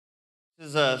This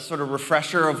is a sort of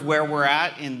refresher of where we're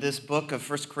at in this book of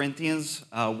 1 Corinthians.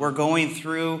 We're going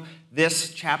through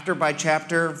this chapter by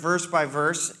chapter, verse by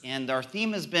verse, and our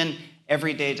theme has been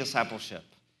everyday discipleship.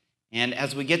 And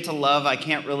as we get to love, I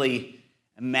can't really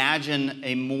imagine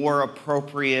a more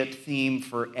appropriate theme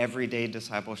for everyday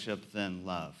discipleship than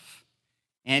love.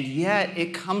 And yet,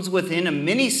 it comes within a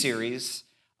mini-series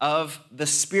of the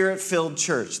Spirit-filled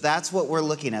church. That's what we're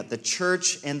looking at, the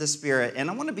church and the Spirit. And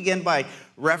I want to begin by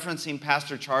referencing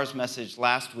Pastor Char's message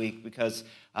last week because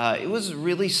it was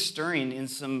really stirring in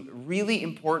some really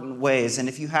important ways. And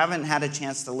if you haven't had a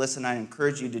chance to listen, I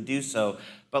encourage you to do so.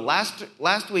 But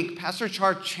last week, Pastor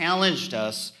Char challenged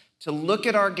us to look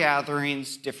at our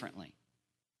gatherings differently,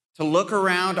 to look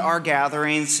around our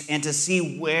gatherings and to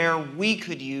see where we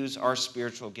could use our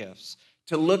spiritual gifts,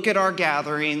 to look at our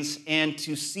gatherings and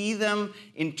to see them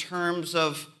in terms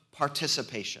of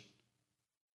participation.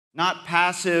 Not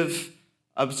passive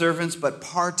observance, but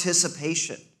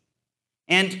participation.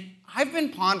 And I've been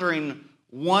pondering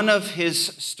one of his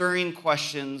stirring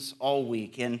questions all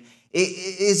week, and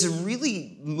it has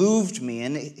really moved me.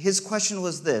 And his question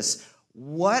was this: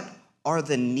 what are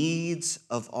the needs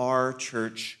of our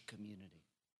church community?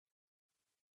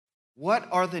 What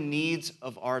are the needs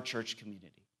of our church community?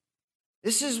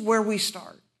 This is where we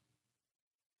start.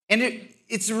 And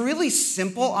it's a really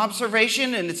simple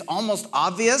observation, and it's almost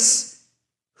obvious.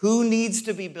 Who needs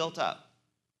to be built up?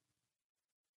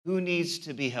 Who needs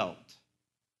to be helped?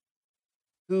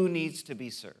 Who needs to be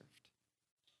served?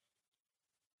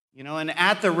 And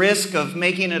at the risk of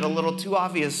making it a little too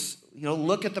obvious,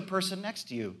 look at the person next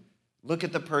to you. Look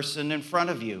at the person in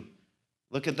front of you.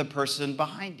 Look at the person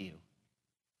behind you.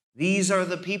 These are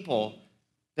the people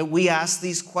that we ask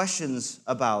these questions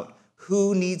about.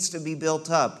 Who needs to be built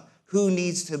up? Who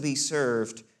needs to be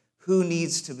served? Who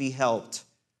needs to be helped?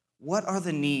 What are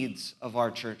the needs of our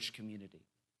church community?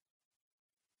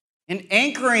 And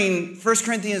anchoring 1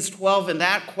 Corinthians 12 in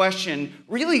that question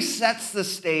really sets the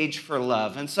stage for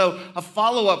love. And so a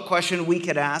follow-up question we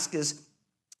could ask is,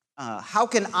 how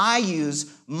can I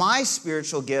use my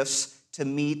spiritual gifts to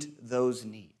meet those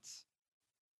needs?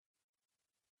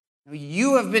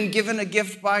 You have been given a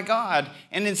gift by God,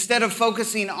 and instead of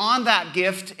focusing on that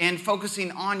gift and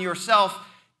focusing on yourself,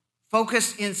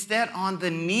 focus instead on the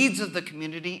needs of the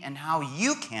community and how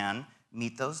you can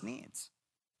meet those needs.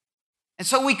 And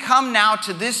so we come now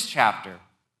to this chapter,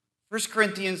 1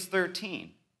 Corinthians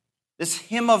 13, this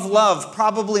hymn of love,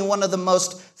 probably one of the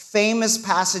most famous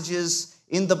passages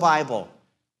in the Bible.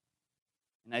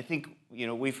 And I think,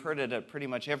 we've heard it at pretty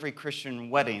much every Christian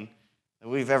wedding that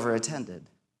we've ever attended.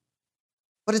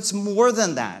 But it's more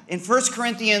than that. In 1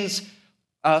 Corinthians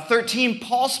 13,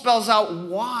 Paul spells out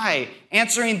why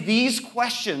answering these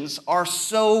questions are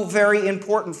so very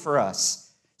important for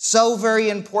us, so very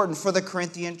important for the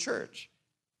Corinthian church.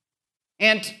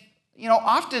 And,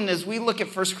 often as we look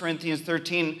at 1 Corinthians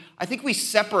 13, I think we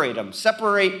separate them.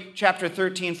 Separate chapter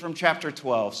 13 from chapter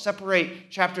 12.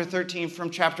 Separate chapter 13 from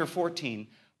chapter 14.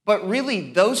 But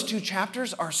really, those two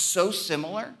chapters are so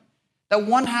similar that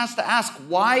one has to ask,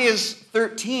 why is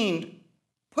 13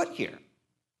 put here?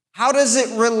 How does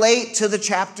it relate to the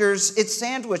chapters it's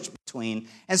sandwiched between?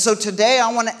 And so today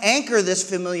I want to anchor this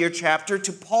familiar chapter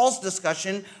to Paul's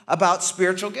discussion about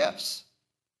spiritual gifts.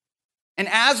 And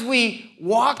as we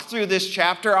walk through this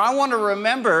chapter, I want to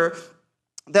remember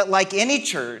that like any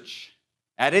church,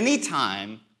 at any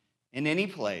time, in any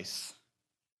place,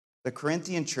 the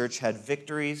Corinthian church had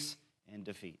victories and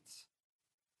defeats.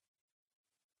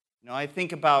 I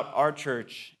think about our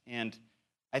church, and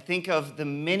I think of the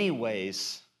many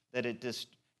ways that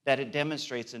it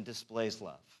demonstrates and displays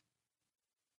love.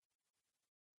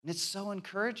 And it's so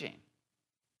encouraging.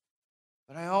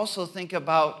 But I also think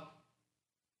about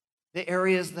the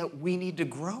areas that we need to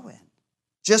grow in.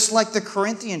 Just like the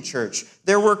Corinthian church,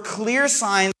 there were clear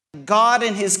signs that God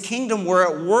and his kingdom were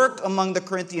at work among the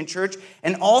Corinthian church,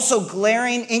 and also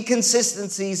glaring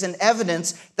inconsistencies and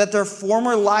evidence that their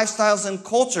former lifestyles and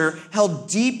culture held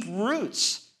deep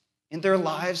roots in their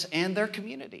lives and their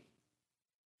community.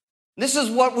 This is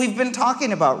what we've been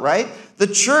talking about, right? The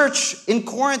church in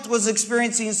Corinth was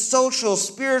experiencing social,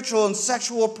 spiritual, and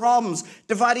sexual problems,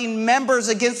 dividing members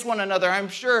against one another. I'm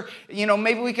sure,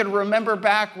 maybe we could remember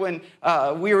back when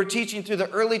we were teaching through the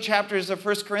early chapters of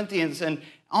 1 Corinthians, and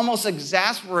almost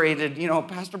exasperated,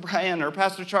 Pastor Brian or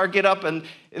Pastor Char get up and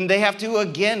they have to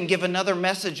again give another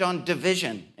message on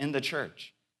division in the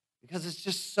church because it's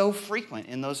just so frequent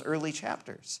in those early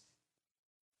chapters.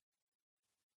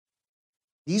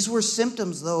 These were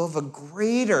symptoms, though, of a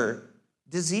greater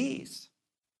disease.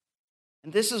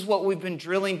 And this is what we've been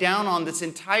drilling down on this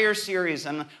entire series.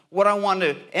 And what I want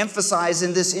to emphasize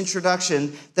in this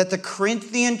introduction, that the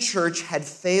Corinthian church had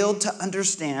failed to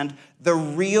understand the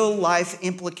real life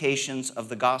implications of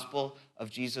the gospel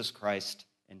of Jesus Christ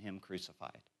and Him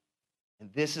crucified.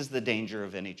 And this is the danger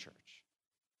of any church.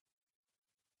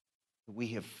 We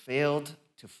have failed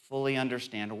to fully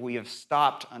understand, or we have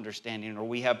stopped understanding, or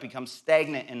we have become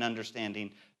stagnant in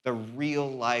understanding the real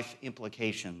life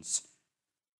implications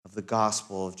of the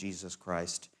gospel of Jesus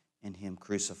Christ and Him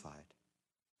crucified.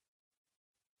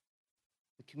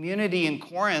 The community in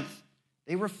Corinth,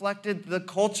 they reflected the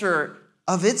culture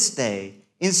of its day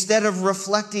instead of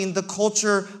reflecting the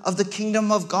culture of the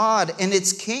kingdom of God and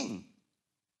its king.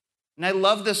 And I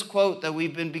love this quote that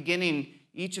we've been beginning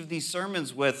each of these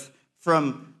sermons with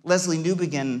from Leslie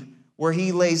Newbegin, where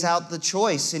he lays out the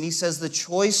choice. And he says, the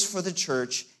choice for the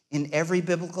church in every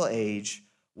biblical age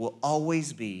will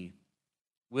always be,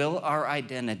 will our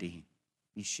identity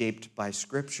be shaped by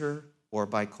Scripture or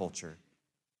by culture,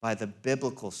 by the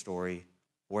biblical story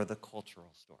or the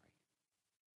cultural story?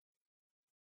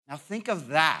 Now think of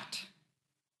that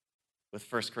with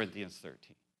 1 Corinthians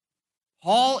 13.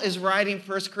 Paul is writing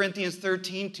 1 Corinthians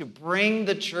 13 to bring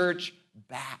the church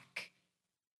back,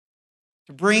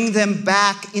 to bring them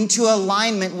back into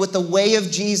alignment with the way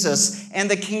of Jesus and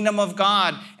the kingdom of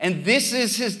God. And this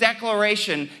is his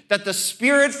declaration that the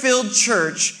Spirit-filled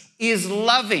church is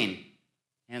loving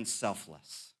and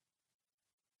selfless.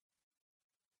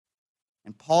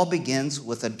 And Paul begins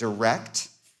with a direct,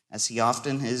 as he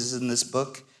often is in this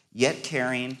book, yet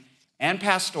caring and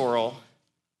pastoral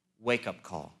wake-up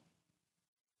call.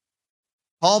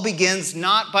 Paul begins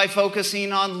not by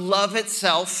focusing on love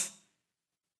itself,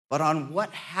 but on what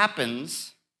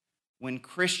happens when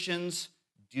Christians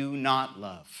do not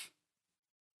love.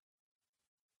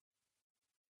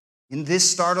 In this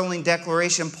startling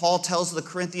declaration, Paul tells the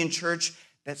Corinthian church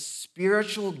that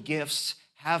spiritual gifts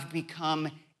have become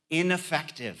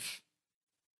ineffective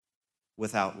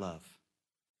without love.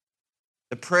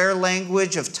 The prayer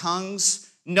language of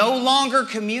tongues no longer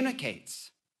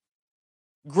communicates.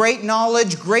 Great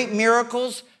knowledge, great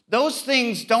miracles, those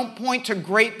things don't point to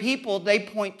great people, they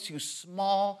point to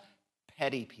small,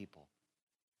 petty people.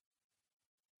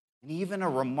 And even a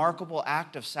remarkable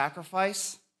act of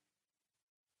sacrifice,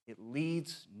 it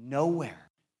leads nowhere.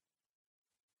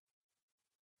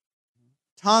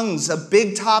 Tongues, a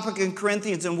big topic in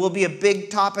Corinthians, and will be a big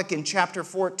topic in chapter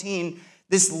 14.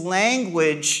 This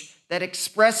language that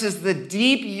expresses the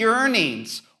deep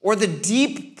yearnings or the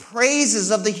deep praises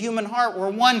of the human heart,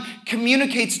 where one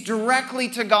communicates directly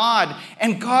to God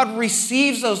and God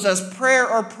receives those as prayer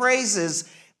or praises.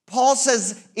 Paul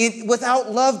says,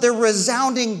 without love, they're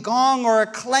resounding gong or a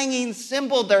clanging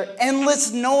cymbal. They're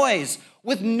endless noise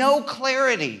with no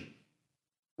clarity.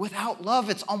 Without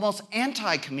love, it's almost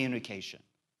anti-communication.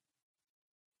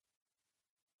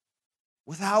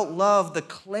 Without love, the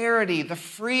clarity, the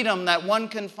freedom that one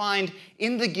can find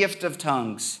in the gift of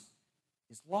tongues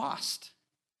is lost.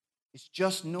 It's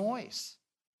just noise.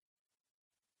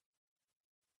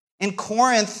 In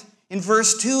Corinth, in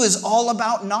verse 2, is all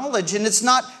about knowledge, and it's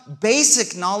not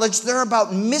basic knowledge. They're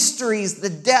about mysteries, the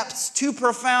depths too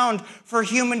profound for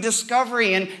human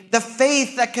discovery, and the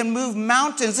faith that can move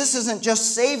mountains. This isn't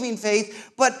just saving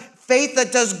faith, but faith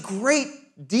that does great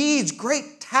deeds,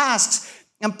 great tasks.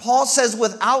 And Paul says,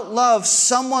 without love,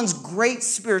 someone's great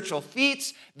spiritual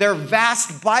feats, their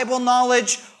vast Bible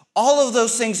knowledge, all of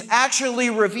those things actually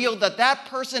reveal that that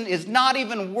person is not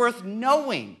even worth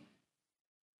knowing.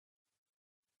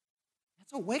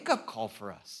 That's a wake-up call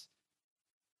for us.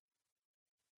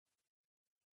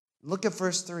 Look at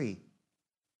verse 3.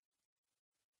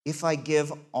 If I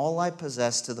give all I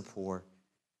possess to the poor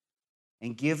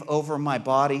and give over my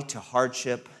body to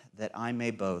hardship that I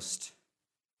may boast,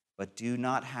 but do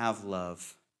not have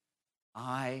love,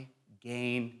 I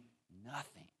gain nothing.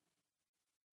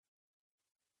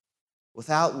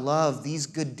 Without love, these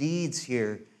good deeds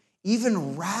here,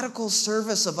 even radical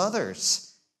service of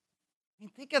others. I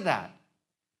mean, think of that.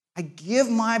 I give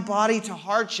my body to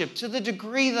hardship to the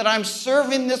degree that I'm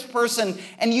serving this person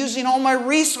and using all my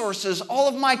resources, all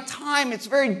of my time. It's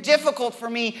very difficult for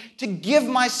me to give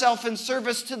myself in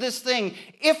service to this thing.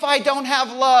 If I don't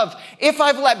have love, if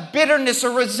I've let bitterness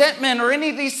or resentment or any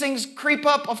of these things creep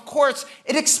up, of course,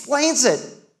 it explains it.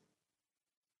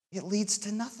 It leads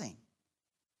to nothing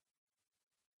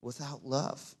without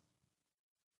love.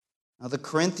 Now, the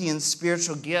Corinthians'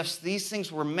 spiritual gifts, these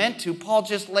things were meant to, Paul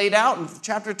just laid out in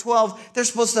chapter 12, they're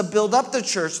supposed to build up the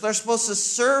church. They're supposed to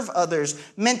serve others,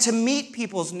 meant to meet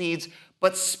people's needs.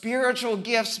 But spiritual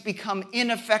gifts become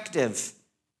ineffective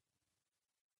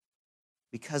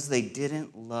because they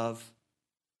didn't love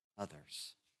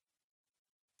others.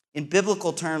 In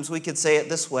biblical terms, we could say it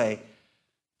this way: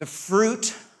 the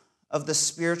fruit of the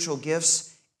spiritual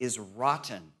gifts is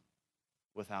rotten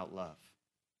without love.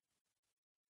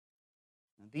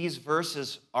 These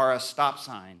verses are a stop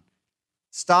sign.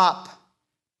 Stop.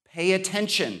 Pay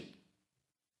attention.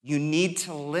 You need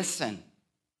to listen.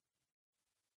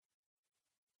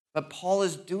 But Paul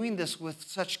is doing this with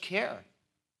such care.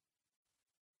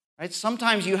 Right?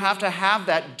 Sometimes you have to have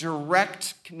that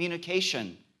direct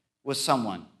communication with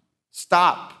someone.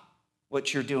 Stop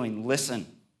what you're doing. Listen.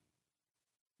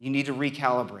 You need to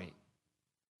recalibrate.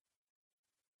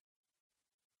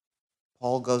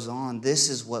 Paul goes on, this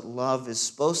is what love is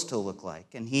supposed to look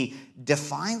like. And he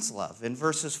defines love in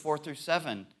verses 4 through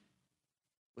 7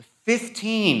 with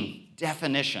 15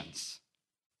 definitions.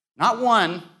 Not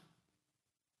one,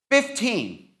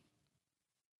 15.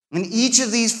 And each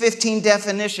of these 15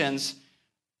 definitions,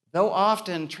 though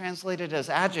often translated as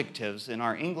adjectives in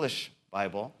our English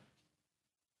Bible,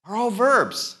 are all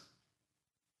verbs.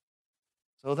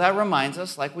 So that reminds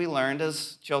us, like we learned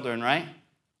as children, right?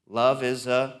 Love is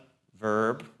a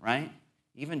verb, right?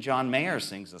 Even John Mayer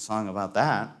sings a song about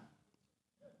that.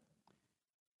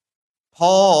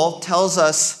 Paul tells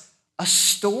us a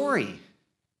story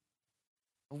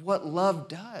of what love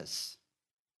does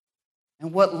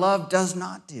and what love does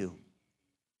not do.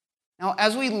 Now,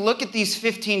 as we look at these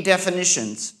 15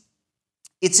 definitions,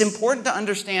 it's important to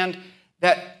understand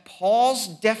that Paul's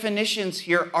definitions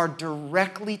here are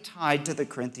directly tied to the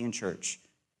Corinthian church.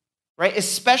 Right?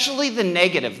 Especially the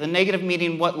negative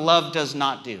meaning what love does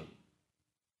not do.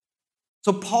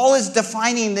 So Paul is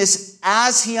defining this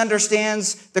as he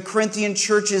understands the Corinthian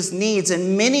church's needs,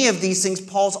 and many of these things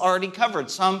Paul's already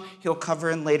covered. Some he'll cover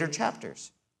in later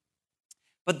chapters.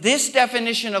 But this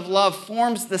definition of love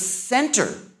forms the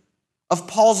center of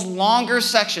Paul's longer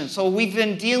section. So we've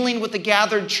been dealing with the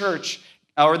gathered church,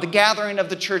 or the gathering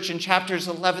of the church in chapters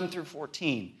 11 through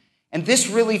 14. And this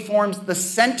really forms the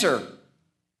center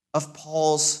of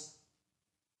Paul's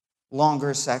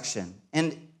longer section.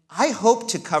 And I hope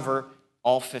to cover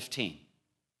all 15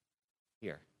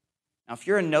 here. Now, if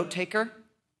you're a note taker,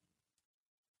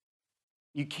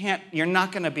 you're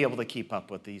not going to be able to keep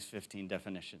up with these 15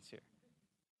 definitions here.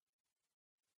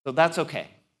 So that's okay.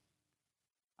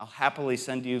 I'll happily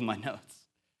send you my notes.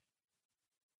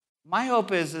 My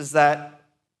hope is that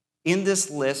in this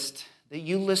list that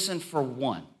you listen for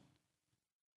one,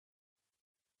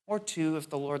 or two if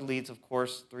the Lord leads, of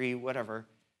course, 3, whatever.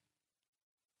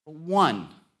 But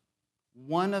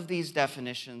one of these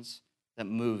definitions that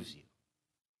moves you.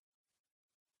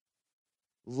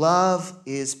 Love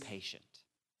is patient.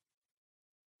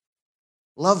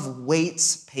 Love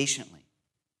waits patiently.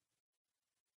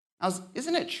 Now,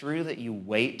 isn't it true that you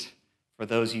wait for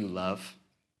those you love?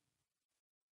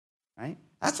 Right?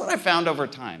 That's what I found over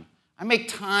time. I make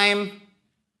time.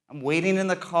 I'm waiting in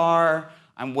the car.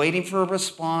 I'm waiting for a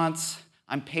response.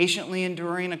 I'm patiently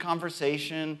enduring a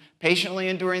conversation, patiently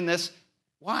enduring this.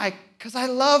 Why? Because I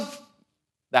love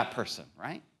that person,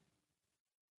 right?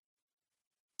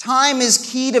 Time is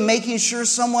key to making sure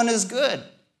someone is good.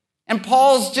 And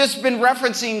Paul's just been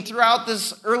referencing throughout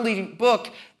this early book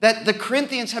that the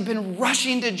Corinthians have been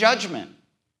rushing to judgment.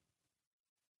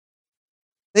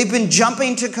 They've been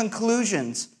jumping to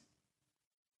conclusions.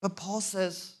 But Paul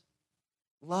says,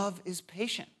 love is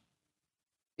patient.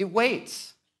 It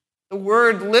waits. The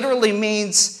word literally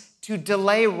means to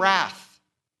delay wrath.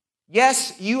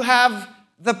 Yes, you have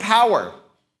the power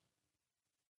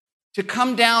to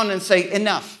come down and say,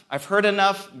 enough. I've heard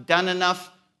enough, done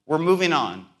enough, we're moving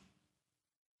on.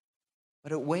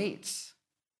 But it waits.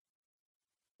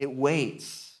 It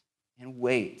waits and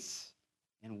waits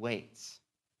and waits.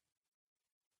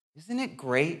 Isn't it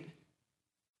great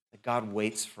that God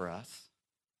waits for us?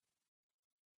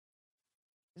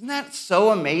 Isn't that so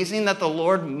amazing that the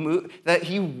Lord that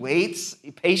He waits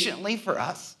patiently for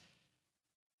us?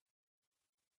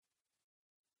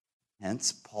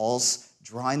 Hence, Paul's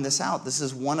drawing this out. This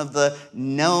is one of the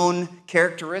known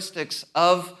characteristics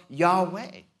of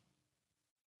Yahweh.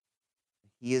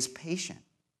 He is patient.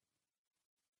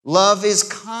 Love is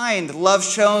kind. Love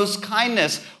shows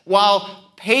kindness. While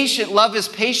love is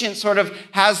patient sort of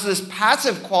has this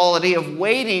passive quality of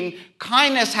waiting,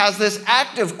 kindness has this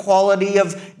active quality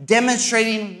of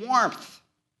demonstrating warmth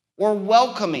or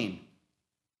welcoming.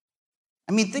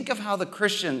 I mean, think of how the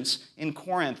Christians in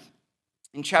Corinth,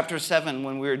 in chapter 7,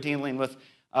 when we were dealing with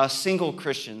single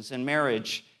Christians in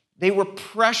marriage, they were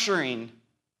pressuring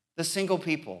the single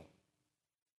people.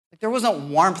 Like, there wasn't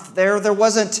warmth there. There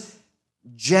wasn't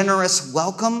generous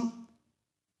welcome.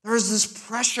 There was this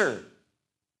pressure.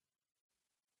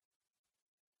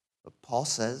 Paul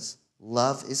says,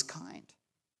 love is kind.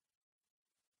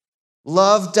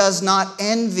 Love does not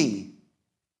envy.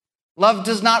 Love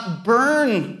does not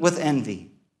burn with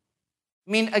envy.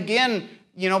 I mean, again,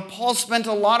 Paul spent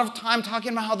a lot of time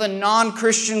talking about how the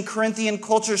non-Christian Corinthian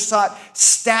culture sought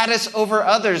status over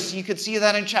others. You could see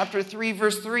that in chapter 3,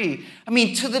 verse 3. I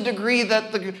mean, to the degree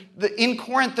that in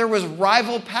Corinth there was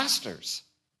rival pastors.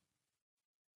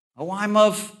 Oh, I'm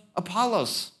of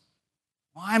Apollos.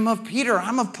 Oh, I'm of Peter.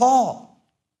 I'm of Paul.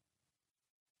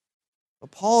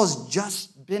 But Paul has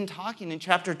just been talking in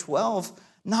chapter 12,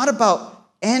 not about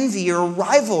envy or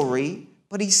rivalry,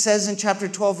 but he says in chapter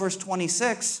 12, verse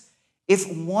 26,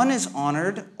 if one is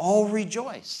honored, all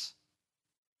rejoice.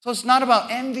 So it's not about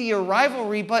envy or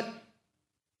rivalry, but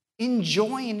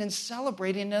enjoying and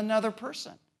celebrating another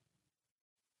person.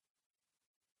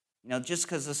 Just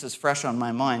because this is fresh on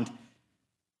my mind,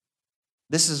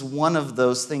 this is one of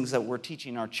those things that we're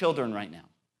teaching our children right now.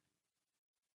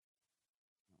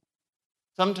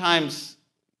 Sometimes,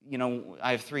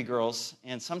 I have 3 girls,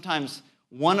 and sometimes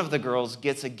one of the girls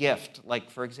gets a gift.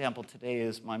 Like, for example, today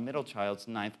is my middle child's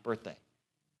 9th birthday.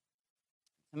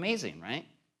 Amazing, right?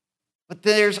 But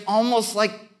there's almost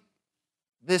like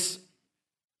this,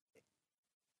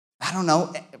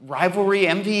 rivalry,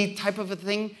 envy type of a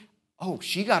thing. Oh,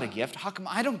 she got a gift. How come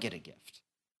I don't get a gift?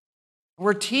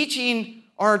 We're teaching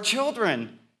our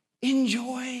children,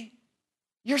 enjoy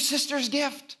your sister's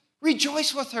gift.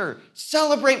 Rejoice with her.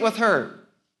 Celebrate with her.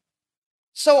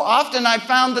 So often I've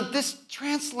found that this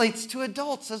translates to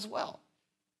adults as well.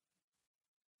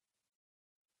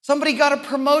 Somebody got a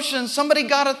promotion. Somebody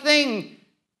got a thing.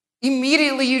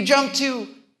 Immediately you jump to,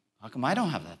 how come I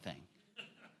don't have that thing?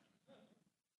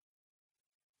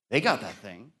 They got that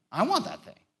thing. I want that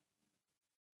thing.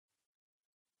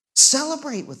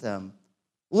 Celebrate with them.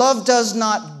 Love does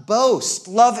not boast.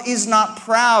 Love is not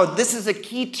proud. This is a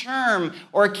key term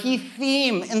or a key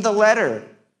theme in the letter.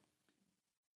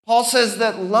 Paul says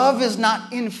that love is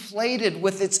not inflated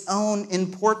with its own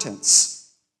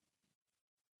importance.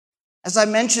 As I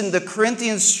mentioned, the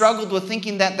Corinthians struggled with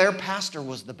thinking that their pastor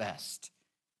was the best.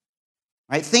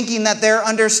 Right? Thinking that their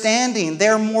understanding,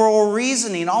 their moral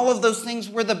reasoning, all of those things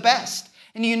were the best.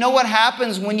 And you know what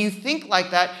happens when you think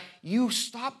like that? You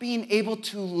stop being able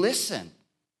to listen.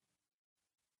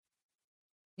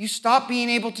 You stop being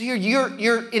able to hear.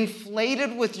 You're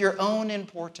inflated with your own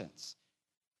importance.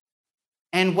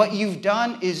 And what you've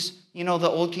done is, the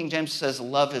old King James says,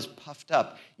 love is puffed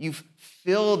up. You've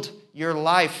filled your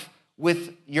life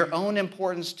with your own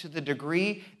importance to the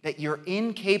degree that you're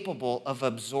incapable of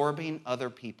absorbing other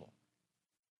people.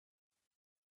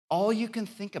 All you can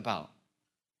think about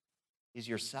is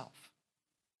yourself.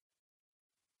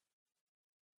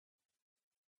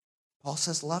 Paul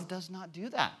says love does not do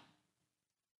that.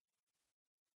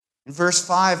 In verse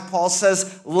 5, Paul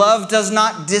says, love does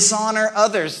not dishonor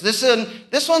others. This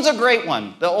one's a great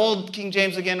one. The old King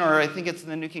James again, or I think it's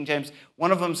the New King James,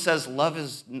 one of them says love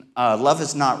is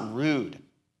not rude.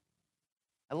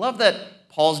 I love that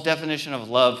Paul's definition of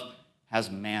love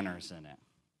has manners in it.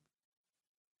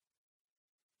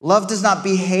 Love does not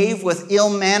behave with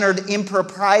ill-mannered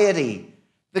impropriety.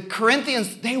 The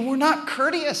Corinthians, they were not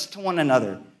courteous to one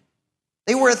another.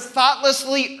 They were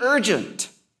thoughtlessly urgent.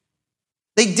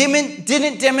 They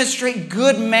didn't demonstrate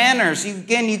good manners.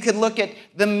 Again, you could look at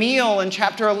the meal in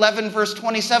chapter 11, verse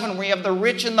 27, where you have the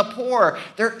rich and the poor.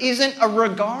 There isn't a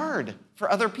regard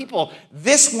for other people.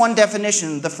 This one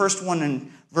definition, the first one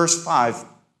in verse 5,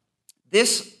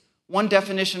 this one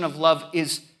definition of love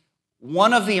is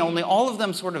one of the only, all of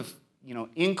them sort of,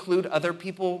 include other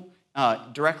people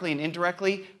directly and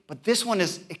indirectly, but this one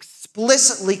is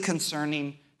explicitly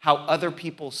concerning how other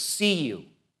people see you.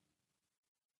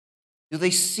 Do they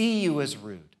see you as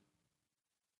rude?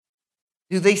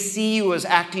 Do they see you as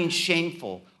acting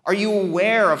shameful? Are you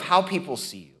aware of how people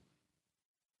see you?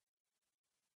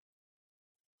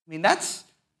 I mean, that's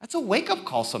a wake-up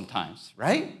call sometimes,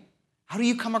 right? How do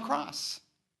you come across?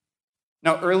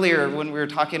 Now, earlier when we were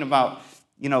talking about,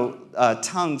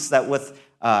 tongues, that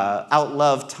without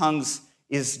love, tongues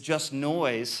is just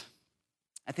noise.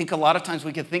 I think a lot of times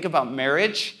we can think about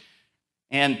marriage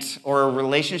or a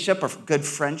relationship or good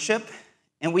friendship,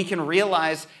 and we can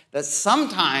realize that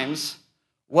sometimes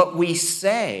what we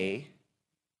say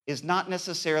is not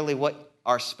necessarily what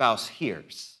our spouse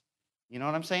hears. You know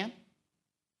what I'm saying?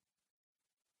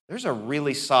 There's a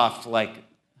really soft,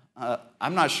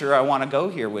 I'm not sure I want to go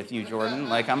here with you, Jordan.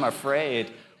 I'm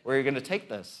afraid where you're going to take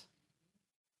this.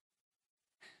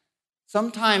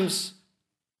 Sometimes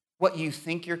what you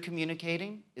think you're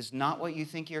communicating is not what you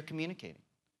think you're communicating.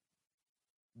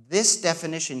 This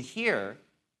definition here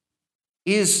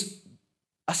is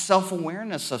a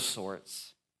self-awareness of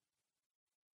sorts.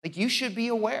 Like, you should be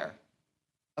aware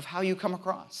of how you come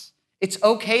across. It's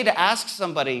okay to ask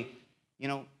somebody,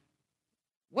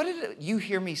 what did you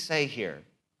hear me say here?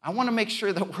 I want to make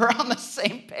sure that we're on the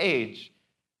same page.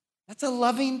 That's a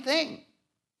loving thing.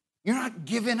 You're not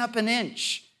giving up an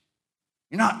inch.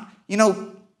 You're not,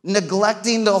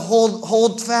 neglecting to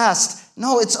hold fast.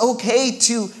 No, it's okay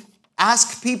to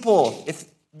ask people if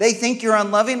they think you're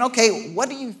unloving. Okay, what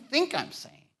do you think I'm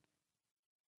saying?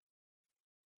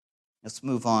 Let's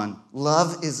move on.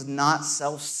 Love is not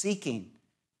self-seeking.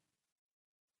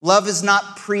 Love is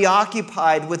not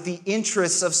preoccupied with the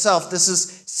interests of self. This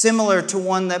is similar to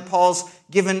one that Paul's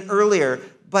given earlier.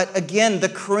 But again, the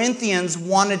Corinthians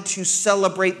wanted to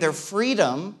celebrate their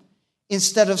freedom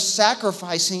instead of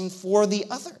sacrificing for the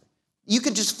other. You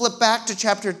could just flip back to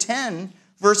chapter 10,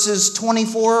 verses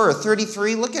 24 or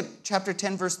 33. Look at chapter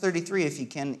 10, verse 33, if you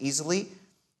can easily.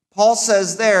 Paul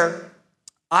says there,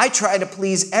 I try to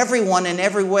please everyone in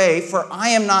every way, for I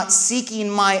am not seeking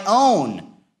my own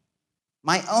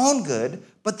good,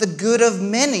 but the good of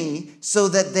many, so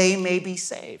that they may be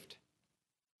saved.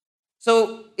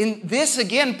 So in this,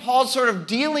 again, Paul's sort of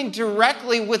dealing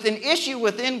directly with an issue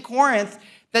within Corinth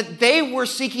that they were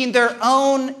seeking their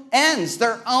own ends,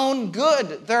 their own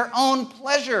good, their own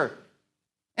pleasure.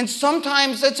 And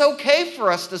sometimes it's okay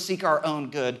for us to seek our own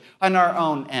good and our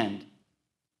own end.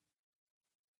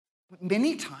 But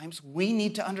many times we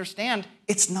need to understand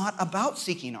it's not about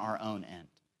seeking our own end.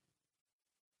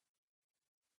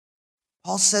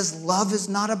 Paul says love is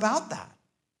not about that.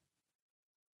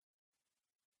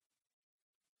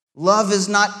 Love is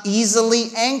not easily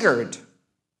angered.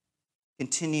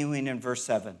 Continuing in verse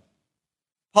 7.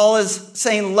 Paul is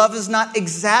saying love is not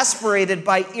exasperated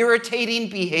by irritating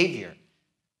behavior.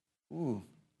 Ooh,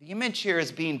 the image here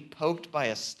is being poked by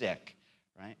a stick,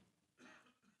 right?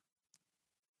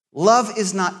 Love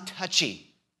is not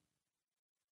touchy.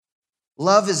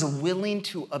 Love is willing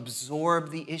to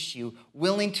absorb the issue,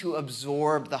 willing to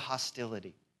absorb the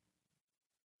hostility.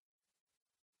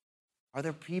 Are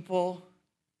there people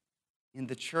in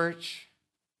the church,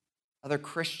 other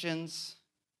Christians,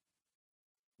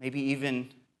 maybe even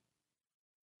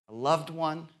a loved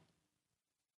one,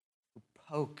 who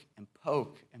poke and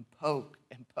poke and poke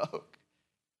and poke?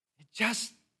 It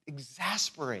just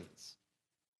exasperates.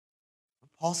 But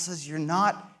Paul says you're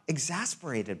not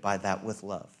exasperated by that with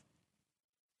love.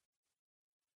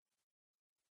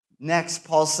 Next,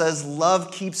 Paul says,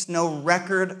 love keeps no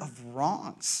record of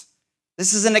wrongs.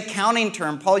 This is an accounting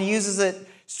term. Paul uses it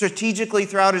strategically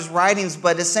throughout his writings,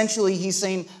 but essentially he's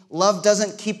saying love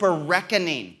doesn't keep a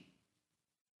reckoning.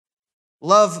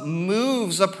 Love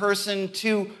moves a person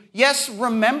to, yes,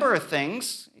 remember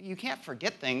things. You can't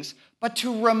forget things, but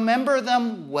to remember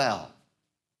them well.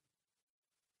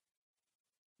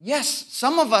 Yes,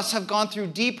 some of us have gone through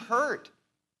deep hurt.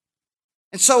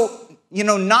 And so,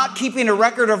 not keeping a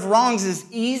record of wrongs is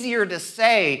easier to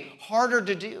say, harder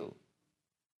to do.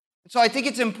 So I think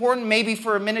it's important maybe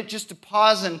for a minute just to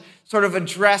pause and sort of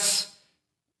address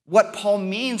what Paul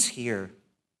means here.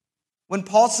 When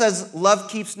Paul says love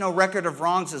keeps no record of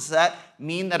wrongs, does that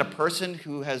mean that a person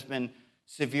who has been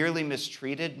severely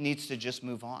mistreated needs to just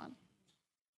move on?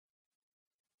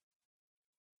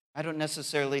 I don't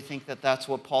necessarily think that that's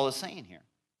what Paul is saying here.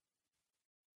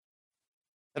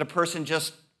 That a person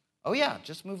just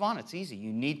move on. It's easy.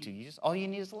 You need to. All you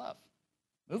need is love.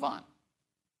 Move on.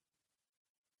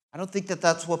 I don't think that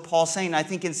that's what Paul's saying. I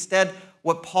think instead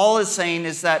what Paul is saying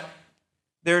is that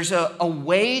there's a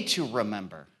way to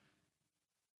remember.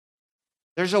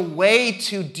 There's a way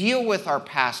to deal with our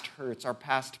past hurts, our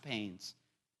past pains.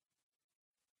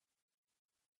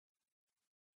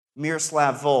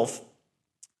 Miroslav Volf,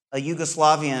 a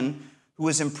Yugoslavian who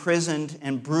was imprisoned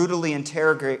and brutally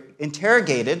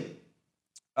interrogated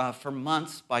for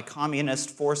months by communist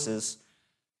forces,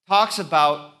 talks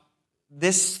about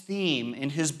this theme in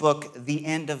his book, The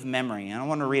End of Memory. And I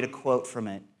want to read a quote from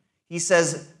it. He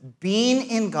says, being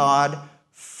in God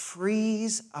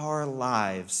frees our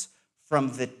lives from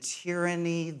the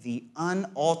tyranny the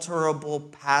unalterable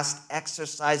past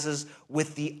exercises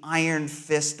with the iron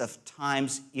fist of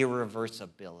time's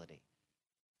irreversibility.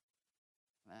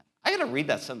 I got to read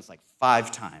that sentence like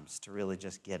 5 times to really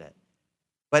just get it.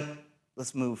 But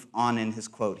let's move on in his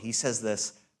quote. He says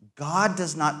this, God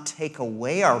does not take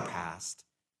away our past.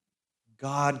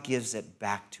 God gives it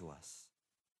back to us.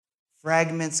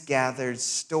 Fragments gathered,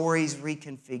 stories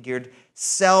reconfigured,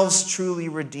 selves truly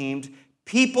redeemed,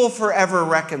 people forever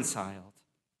reconciled.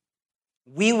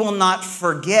 We will not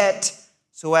forget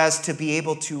so as to be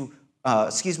able to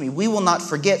we will not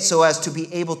forget so as to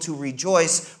be able to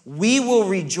rejoice. We will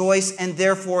rejoice and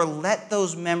therefore let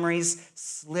those memories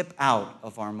slip out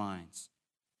of our minds.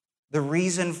 The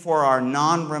reason for our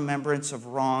non-remembrance of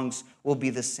wrongs will be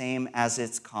the same as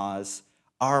its cause.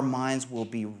 Our minds will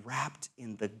be wrapped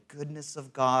in the goodness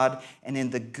of God and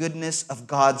in the goodness of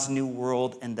God's new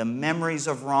world, and the memories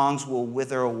of wrongs will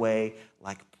wither away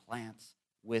like plants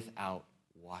without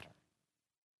water.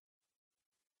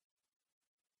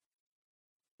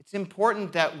 It's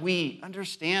important that we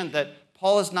understand that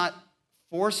Paul is not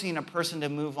forcing a person to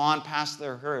move on past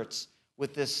their hurts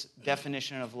with this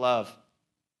definition of love.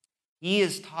 He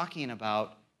is talking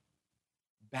about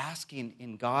basking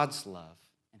in God's love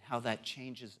and how that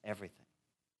changes everything.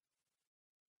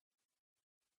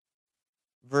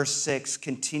 Verse 6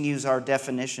 continues our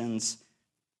definitions.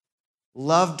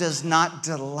 Love does not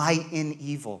delight in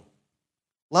evil.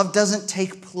 Love doesn't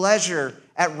take pleasure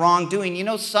at wrongdoing. You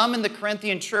know, some in the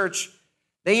Corinthian church,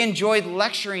 they enjoyed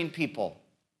lecturing people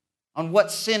on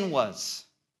what sin was.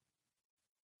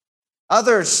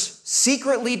 Others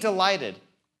secretly delighted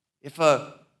if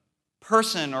a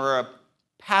person or a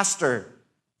pastor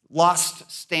lost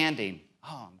standing.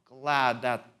 Oh, I'm glad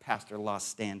that pastor lost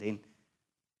standing.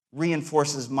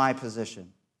 Reinforces my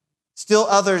position. Still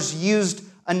others used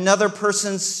another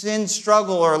person's sin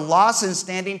struggle or loss in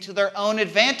standing to their own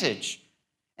advantage.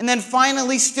 And then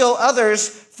finally, still others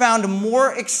found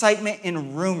more excitement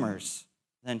in rumors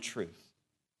than truth.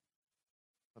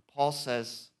 But Paul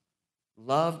says,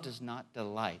 love does not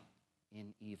delight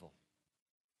in evil.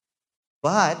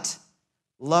 But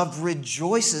love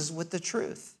rejoices with the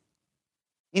truth.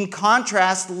 In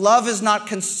contrast, love is not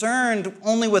concerned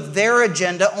only with their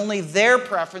agenda, only their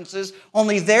preferences,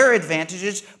 only their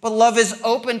advantages, but love is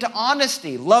open to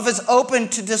honesty. Love is open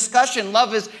to discussion.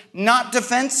 Love is not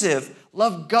defensive.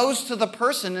 Love goes to the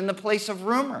person in the place of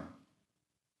rumor.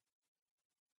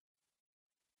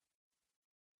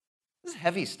 This is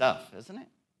heavy stuff, isn't it?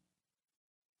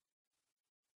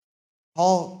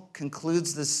 Paul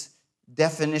concludes this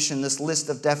definition, this list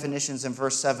of definitions in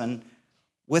verse 7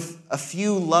 with a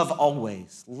few love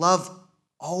always. Love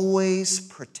always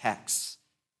protects.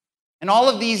 And all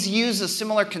of these use a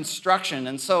similar construction.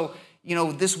 And so,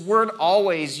 this word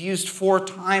always used 4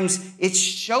 times, it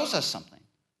shows us something.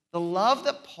 The love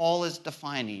that Paul is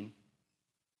defining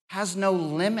has no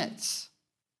limits.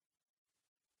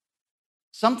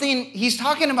 He's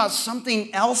talking about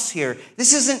something else here.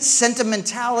 This isn't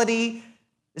sentimentality.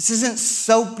 This isn't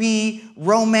soapy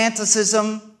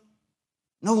romanticism.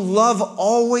 No, love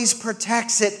always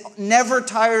protects. It never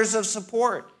tires of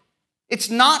support.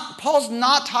 Paul's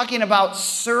not talking about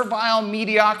servile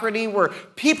mediocrity where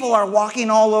people are walking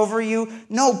all over you.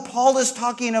 No, Paul is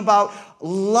talking about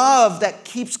love that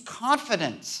keeps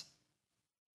confidence.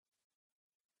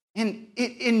 And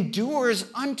it endures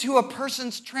unto a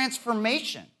person's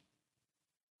transformation.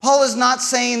 Paul is not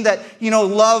saying that,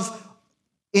 love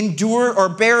endure or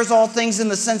bears all things in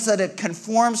the sense that it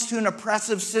conforms to an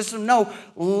oppressive system. No,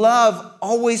 love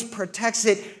always protects.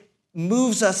 It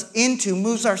moves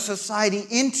our society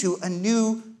into a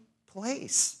new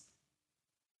place.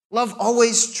 Love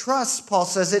always trusts, Paul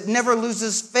says. It never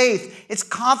loses faith. It's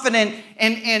confident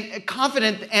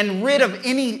and rid of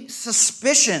any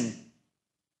suspicion.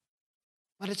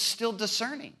 But it's still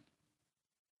discerning.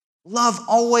 Love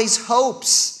always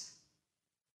hopes.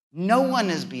 No one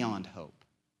is beyond hope.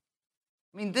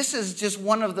 This is just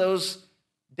one of those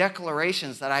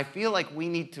declarations that I feel like we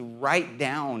need to write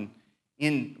down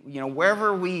in,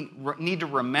 wherever we need to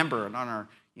remember it, on our,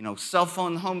 cell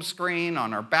phone home screen,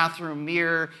 on our bathroom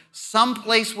mirror,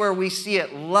 someplace where we see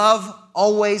it. Love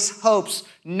always hopes.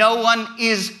 No one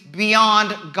is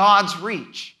beyond God's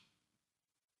reach.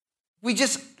 We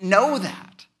just know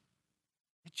that.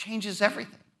 It changes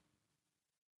everything.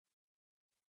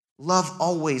 Love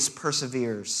always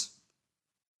perseveres.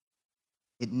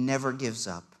 It never gives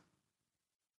up.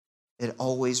 It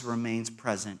always remains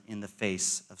present in the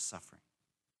face of suffering.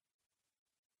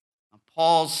 Now,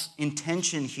 Paul's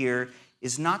intention here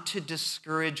is not to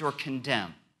discourage or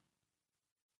condemn,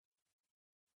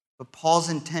 but Paul's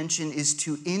intention is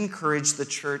to encourage the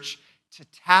church to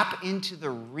tap into the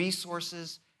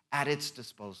resources at its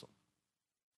disposal.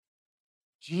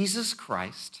 Jesus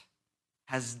Christ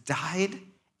has died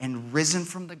and risen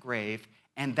from the grave,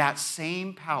 and that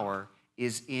same power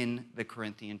is in the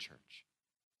Corinthian church.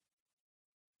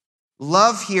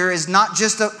 Love here is not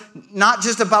just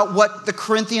about what the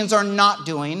Corinthians are not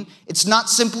doing. It's not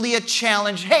simply a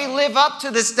challenge. Hey, live up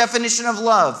to this definition of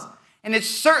love. And it's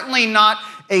certainly not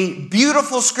a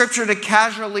beautiful scripture to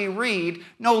casually read.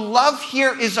 No, love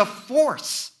here is a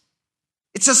force.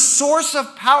 It's a source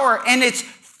of power, and it's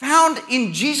found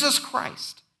in Jesus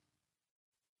Christ.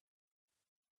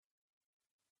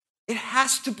 It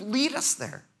has to lead us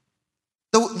there.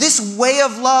 This way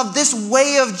of love, this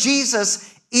way of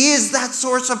Jesus is that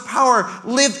source of power.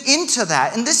 Live into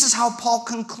that. And this is how Paul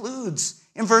concludes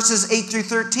in verses 8 through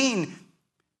 13.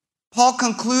 Paul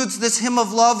concludes this hymn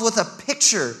of love with a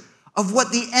picture of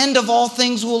what the end of all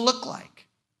things will look like.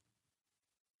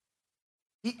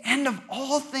 The end of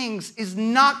all things is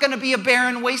not going to be a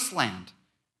barren wasteland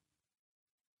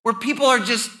where people are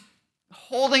just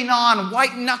holding on,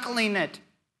 white-knuckling it.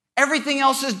 Everything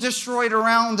else is destroyed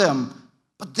around them,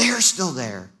 but they're still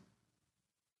there.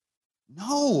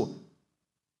 No.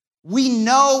 We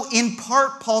know in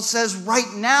part, Paul says,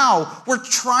 right now. We're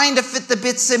trying to fit the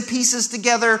bits and pieces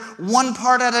together one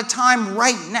part at a time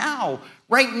right now.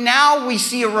 Right now we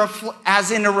see as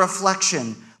in a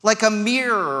reflection, like a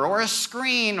mirror or a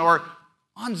screen or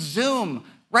on Zoom.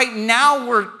 Right now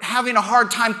we're having a hard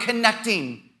time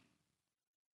connecting.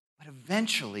 But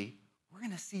eventually we're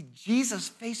going to see Jesus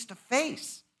face to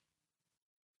face.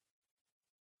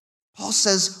 Paul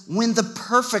says, when the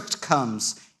perfect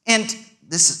comes, and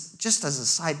this is just as a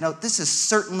side note, this is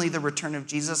certainly the return of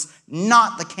Jesus,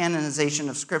 not the canonization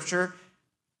of Scripture.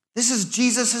 This is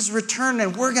Jesus' return,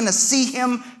 and we're going to see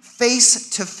him face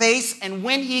to face. And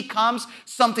when he comes,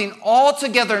 something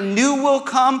altogether new will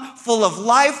come, full of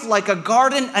life, like a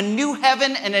garden, a new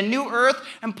heaven and a new earth.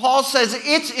 And Paul says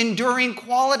its enduring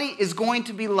quality is going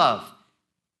to be love.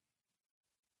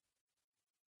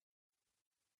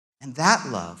 And that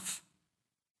love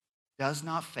does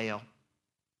not fail,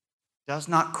 does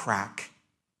not crack,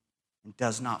 and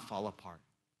does not fall apart.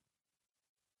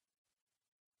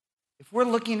 If we're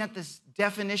looking at this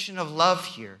definition of love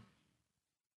here,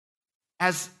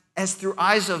 as through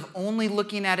eyes of only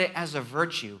looking at it as a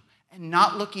virtue and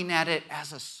not looking at it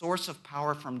as a source of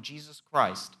power from Jesus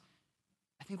Christ,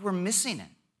 I think we're missing it.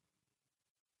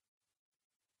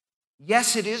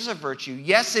 Yes, it is a virtue.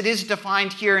 Yes, it is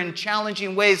defined here in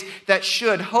challenging ways that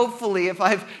should, hopefully, if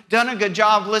I've done a good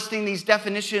job listing these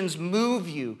definitions, move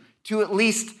you to at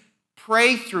least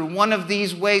pray through one of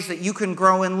these ways that you can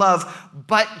grow in love.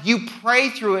 But you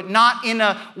pray through it not in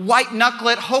a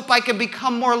white-knuckle, hope I can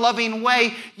become more loving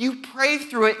way. You pray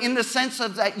through it in the sense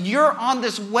of that you're on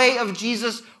this way of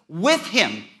Jesus with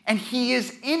him, and he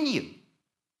is in you.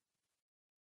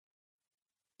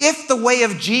 If the way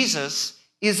of Jesus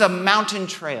is a mountain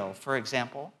trail, for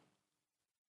example.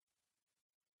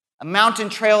 A mountain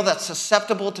trail that's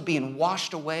susceptible to being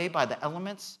washed away by the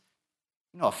elements.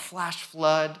 A flash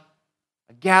flood,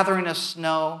 a gathering of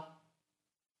snow,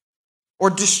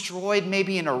 or destroyed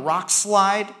maybe in a rock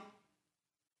slide.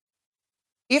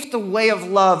 If the way of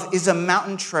love is a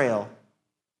mountain trail,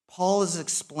 Paul is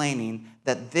explaining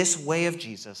that this way of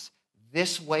Jesus,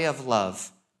 this way of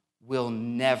love, will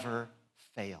never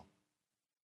fail.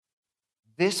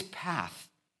 This path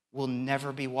will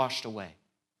never be washed away.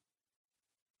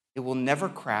 It will never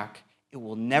crack. It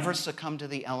will never succumb to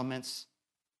the elements.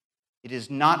 It is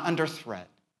not under threat.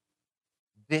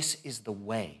 This is the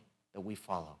way that we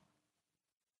follow.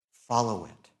 Follow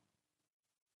it.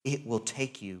 It will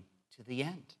take you to the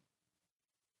end.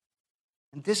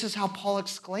 And this is how Paul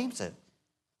exclaims it.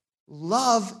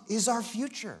 Love is our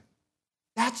future.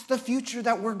 That's the future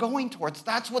that we're going towards.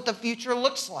 That's what the future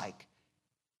looks like.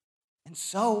 And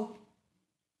so,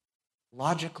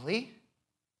 logically,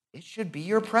 it should be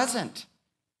your present.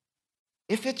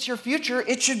 If it's your future,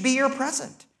 it should be your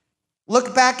present.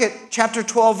 Look back at chapter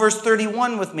 12, verse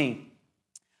 31 with me.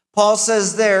 Paul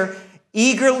says there,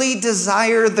 eagerly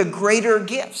desire the greater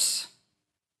gifts.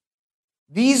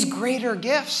 These greater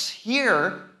gifts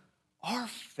here are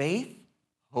faith,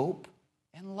 hope,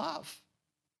 and love.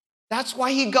 That's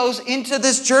why he goes into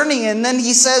this journey, and then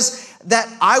he says that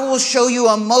I will show you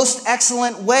a most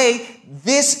excellent way.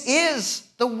 This is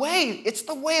the way. It's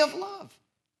the way of love.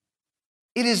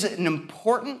 It is an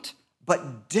important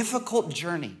but difficult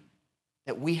journey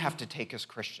that we have to take as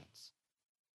Christians.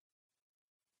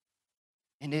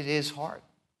 And it is hard.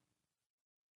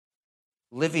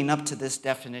 Living up to this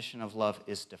definition of love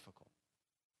is difficult.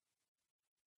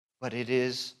 But it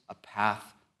is a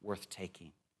path worth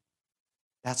taking.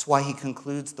 That's why he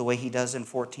concludes the way he does in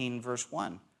 14, verse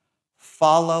 1.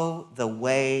 Follow the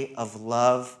way of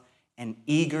love and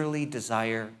eagerly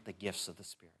desire the gifts of the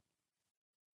Spirit.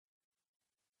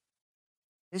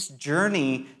 This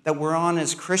journey that we're on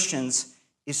as Christians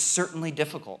is certainly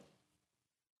difficult.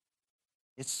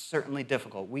 It's certainly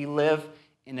difficult. We live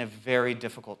in a very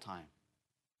difficult time.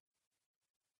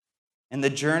 And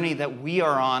the journey that we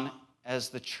are on as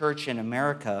the church in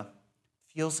America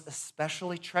feels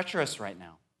especially treacherous right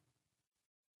now.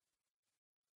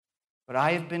 But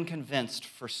I have been convinced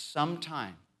for some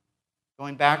time,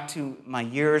 going back to my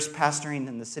years pastoring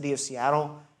in the city of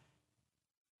Seattle,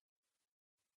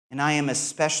 and I am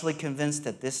especially convinced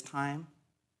at this time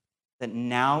that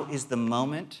now is the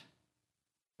moment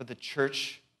for the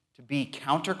church to be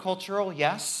countercultural,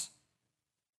 yes,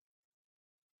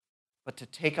 but to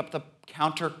take up the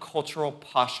countercultural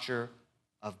posture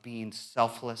of being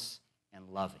selfless and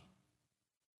loving.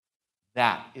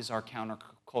 That is our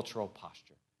countercultural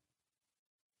posture.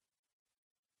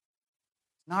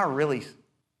 It's not a really,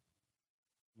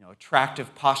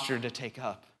 attractive posture to take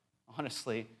up,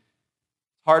 honestly.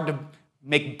 It's hard to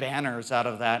make banners out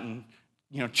of that and,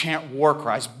 chant war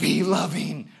cries, be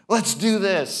loving, let's do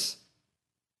this.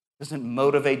 Doesn't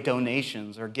motivate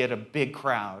donations or get a big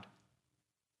crowd.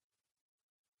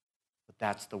 But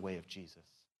that's the way of Jesus.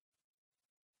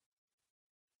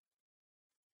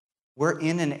 We're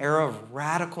in an era of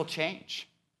radical change.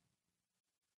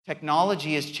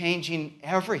 Technology is changing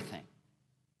everything.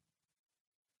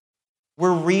 We're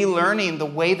relearning the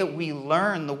way that we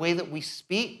learn, the way that we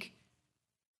speak.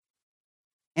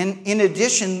 And in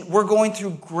addition, we're going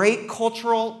through great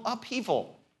cultural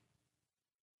upheaval.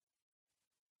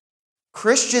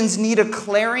 Christians need a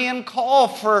clarion call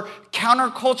for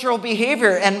countercultural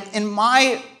behavior. And in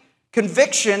my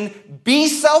conviction, be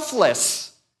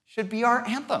selfless should be our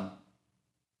anthem.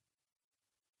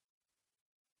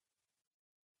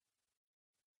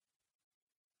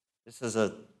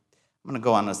 I'm going to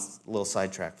go on a little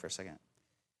sidetrack for a second.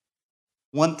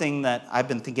 One thing that I've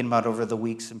been thinking about over the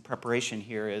weeks in preparation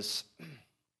here is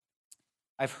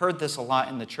I've heard this a lot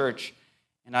in the church,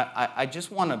 and I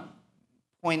just want to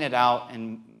point it out,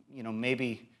 and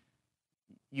maybe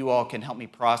you all can help me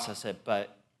process it,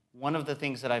 but one of the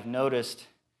things that I've noticed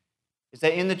is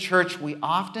that in the church we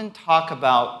often talk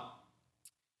about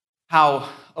how,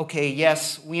 okay,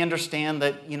 yes, we understand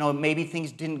that, maybe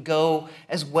things didn't go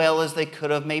as well as they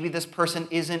could have. Maybe this person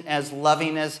isn't as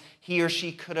loving as he or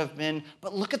she could have been.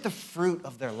 But look at the fruit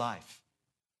of their life.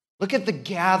 Look at the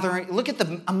gathering. Look at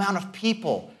the amount of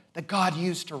people that God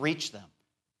used to reach them.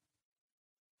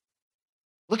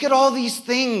 Look at all these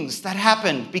things that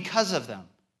happened because of them.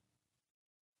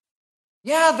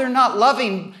 Yeah, they're not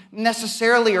loving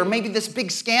necessarily, or maybe this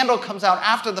big scandal comes out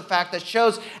after the fact that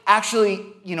shows actually,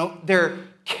 their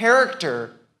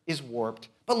character is warped.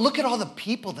 But look at all the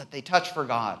people that they touch for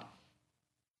God.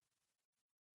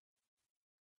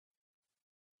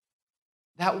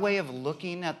 That way of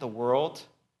looking at the world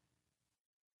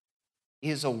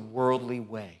is a worldly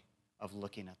way of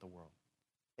looking at the world.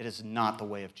 It is not the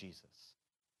way of Jesus.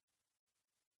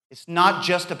 It's not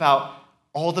just about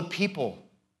all the people.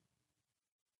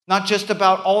 Not just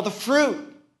about all the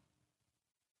fruit.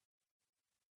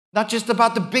 Not just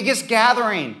about the biggest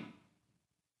gathering.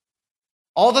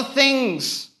 All the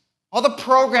things, all the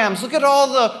programs. Look at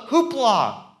all the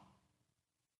hoopla.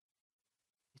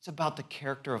 It's about the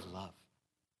character of love.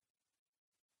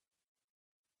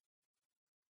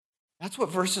 That's what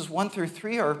verses 1 through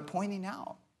 3 are pointing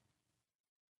out.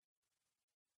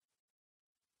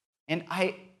 And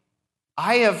I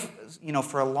have,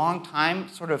 for a long time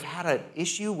sort of had an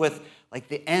issue with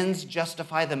the ends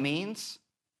justify the means.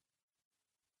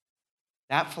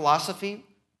 That philosophy.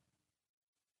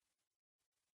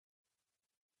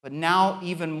 But now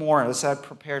even more, as I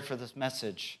prepared for this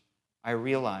message, I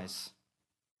realize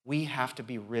we have to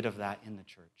be rid of that in the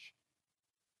church.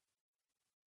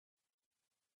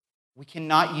 We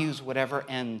cannot use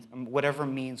whatever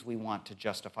means we want to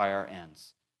justify our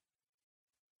ends.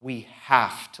 We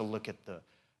have to look at the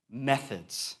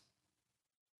methods.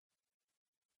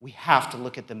 We have to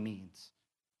look at the means.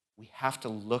 We have to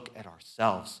look at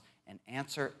ourselves and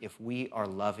answer if we are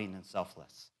loving and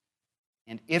selfless.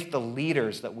 And if the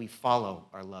leaders that we follow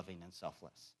are loving and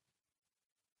selfless.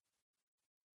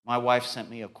 My wife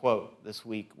sent me a quote this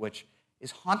week, which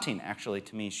is haunting actually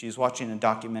to me. She's watching a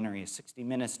documentary, a 60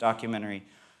 Minutes documentary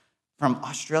from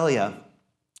Australia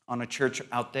on a church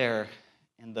out there,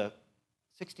 and the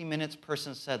 60 Minutes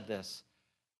person said this: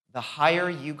 the higher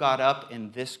you got up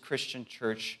in this Christian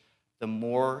church, the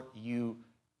more you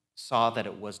saw that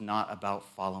it was not about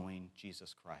following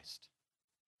Jesus Christ.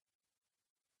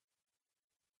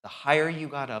 The higher you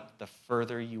got up, the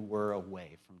further you were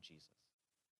away from Jesus.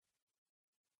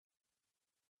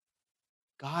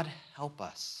 God help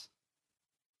us.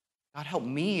 God help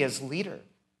me as leader.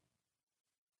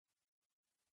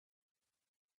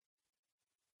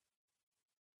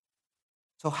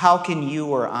 So how can you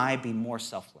or I be more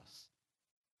selfless?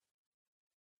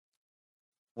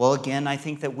 Well, again, I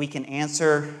think that we can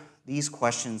answer these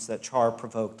questions that Char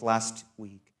provoked last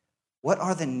week. What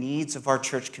are the needs of our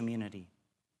church community?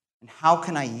 And how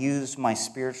can I use my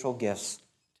spiritual gifts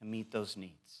to meet those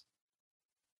needs?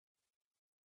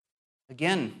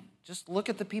 Again, just look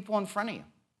at the people in front of you.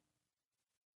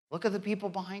 Look at the people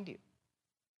behind you.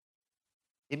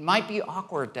 It might be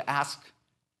awkward to ask,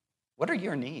 what are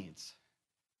your needs?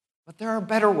 But there are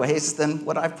better ways than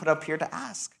what I've put up here to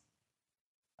ask.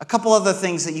 A couple other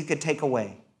things that you could take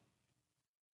away.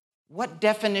 What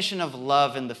definition of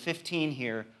love in the 15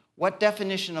 here, what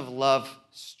definition of love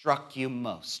struck you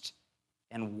most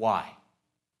and why?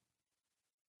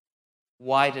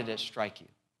 Why did it strike you?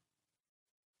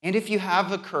 And if you have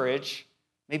the courage,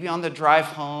 maybe on the drive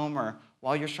home or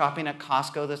while you're shopping at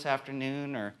Costco this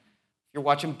afternoon, or you're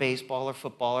watching baseball or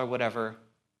football or whatever,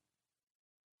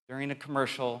 during a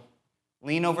commercial,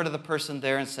 lean over to the person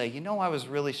there and say, you know, I was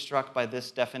really struck by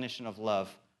this definition of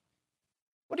love.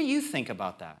 What do you think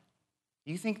about that?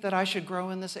 Do you think that I should grow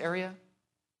in this area?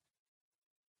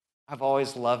 I've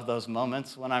always loved those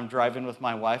moments when I'm driving with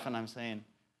my wife and I'm saying,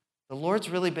 the Lord's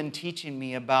really been teaching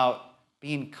me about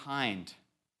being kind.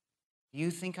 Do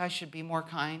you think I should be more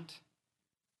kind?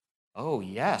 Oh,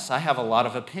 yes, I have a lot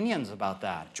of opinions about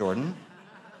that, Jordan.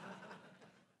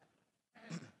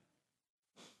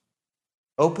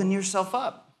 Open yourself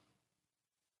up.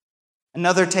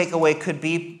 Another takeaway could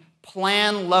be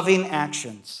plan loving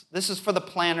actions. This is for the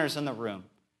planners in the room.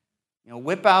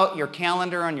 Whip out your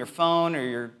calendar on your phone or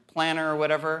your planner or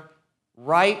whatever.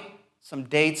 Write some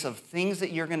dates of things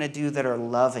that you're going to do that are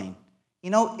loving.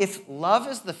 If love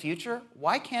is the future,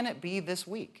 why can't it be this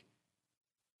week?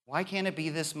 Why can't it be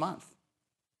this month?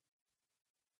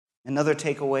 Another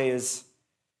takeaway is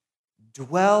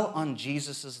dwell on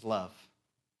Jesus' love.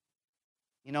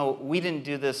 We didn't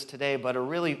do this today, but a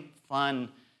really fun,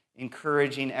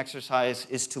 encouraging exercise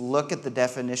is to look at the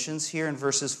definitions here in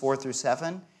verses 4 through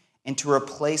 7 and to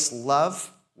replace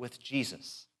love with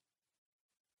Jesus.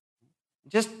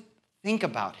 Just think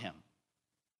about him.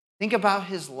 Think about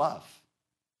his love.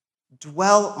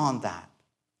 Dwell on that.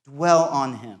 Dwell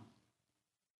on him.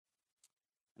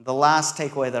 The last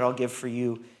takeaway that I'll give for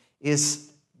you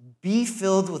is be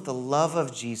filled with the love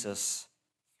of Jesus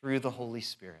through the Holy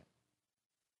Spirit.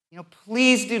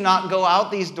 Please do not go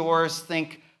out these doors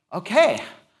think, okay,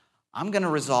 I'm going to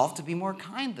resolve to be more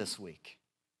kind this week.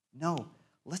 No,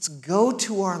 let's go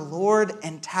to our Lord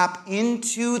and tap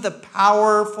into the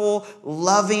powerful,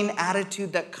 loving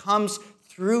attitude that comes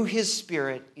through his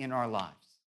Spirit in our lives.